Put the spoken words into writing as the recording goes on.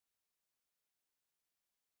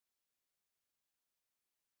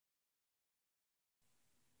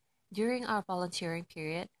During our volunteering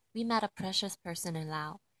period, we met a precious person in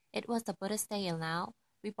Lao. It was the Buddhist day in Lao.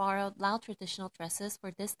 We borrowed Lao traditional dresses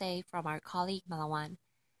for this day from our colleague Malawan.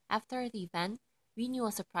 After the event, we knew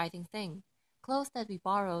a surprising thing. Clothes that we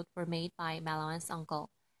borrowed were made by Malawan's uncle.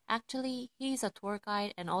 Actually, he is a tour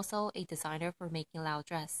guide and also a designer for making Lao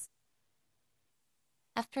dress.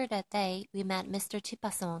 After that day, we met Mr.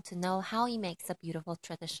 Chipasong to know how he makes a beautiful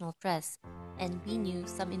traditional dress, and we knew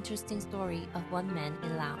some interesting story of one man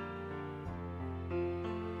in Lao.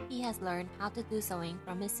 He has learned how to do sewing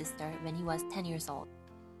from his sister when he was 10 years old.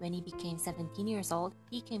 When he became 17 years old,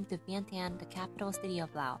 he came to Vientiane, the capital city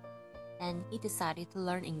of Laos, and he decided to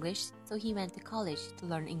learn English, so he went to college to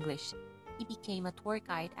learn English. He became a tour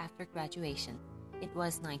guide after graduation. It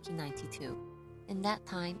was 1992. In that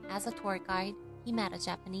time, as a tour guide, he met a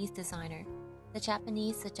Japanese designer. The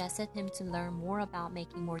Japanese suggested him to learn more about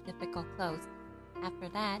making more difficult clothes. After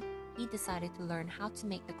that, he decided to learn how to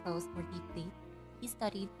make the clothes more deeply. He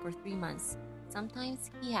studied for 3 months.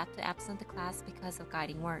 Sometimes he had to absent the class because of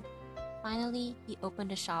guiding work. Finally, he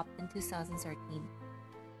opened a shop in 2013.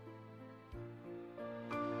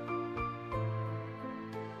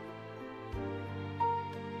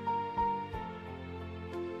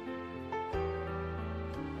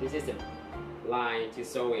 This is the line to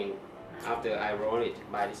sewing after I roll it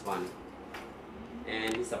by this one.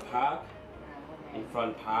 And it's a part in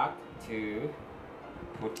front part to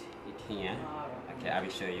put it here. Okay, I will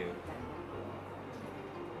show you.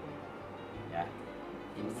 Yeah,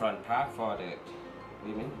 in front part for the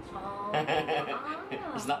women.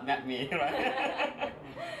 It's not that me, right?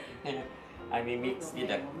 I will mix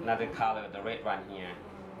with another color, the red one here.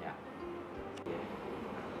 Yeah.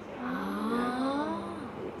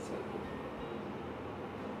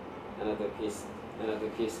 Another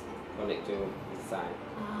piece connect to this side.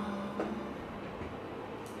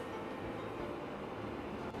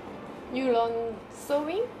 You learn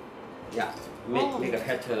sewing? Yeah, make a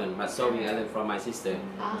pattern, but sewing I learned from my sister.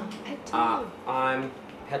 Pattern. I'm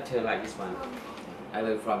pattern like this one. I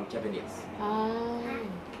learned from Japanese.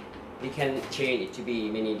 We can change it to be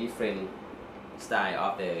many different style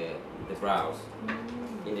of the blouse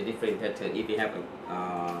in the different pattern if we have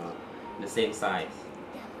the same size.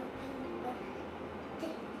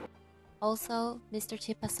 Also, Mr.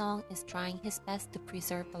 Chipasong is trying his best to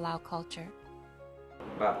preserve the Lao culture.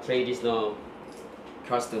 But traditional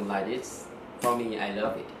costume like this, for me, I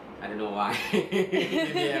love it. I don't know why.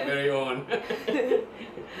 Maybe I'm very own.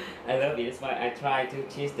 I love it. That's why I try to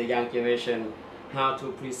teach the young generation how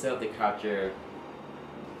to preserve the culture.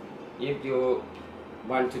 If you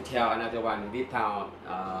want to tell another one without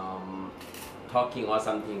talking or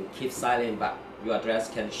something, keep silent, but your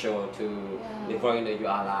dress can show to the foreigner you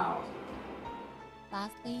are Lao.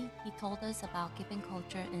 Lastly, he told us about giving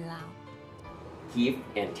culture in Lao. Give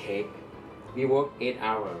and take. We work 8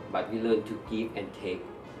 hours, but we learn to give and take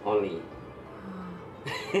only.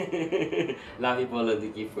 A lot of people learn to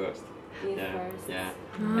give first. Give first. Yeah.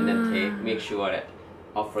 And then take. Make sure that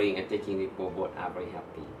offering and taking people both are very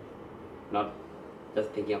happy. Not just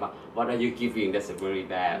thinking about what are you giving. That's very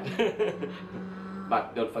bad.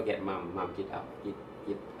 But don't forget, mom. Mom give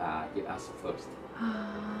us first.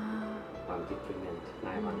 Mom give pregnant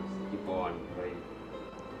 9 months. You born very.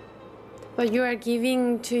 But you are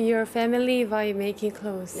giving to your family by making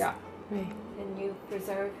clothes. Yeah. Right. And you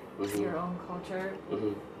preserve your own culture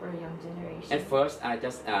for a young generation. At first, I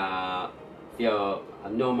just feel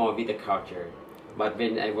no more with the culture. But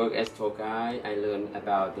when I work as tour guide, I learn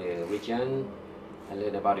about the region. I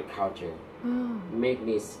learn about the culture. Make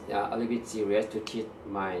me a little bit serious to teach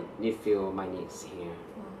my nephew, my niece here.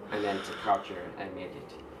 And then the culture, I made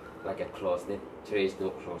it like a clothes. There is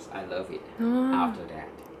no clothes. I love it after that.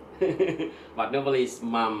 But normally,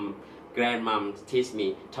 mom, grandmom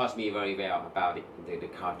taught me very well about it, the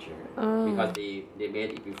culture because they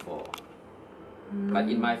made it before. But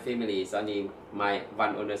in my family, it's only my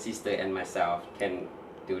one older sister and myself can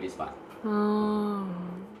do this one.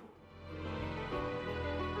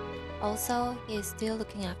 Also, he is still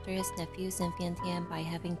looking after his nephews in Vientiane by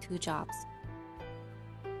having 2 jobs.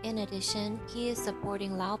 In addition, he is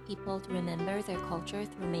supporting Lao people to remember their culture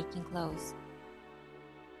through making clothes.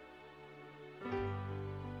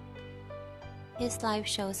 His life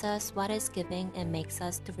shows us what is giving and makes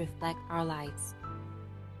us to reflect our lives.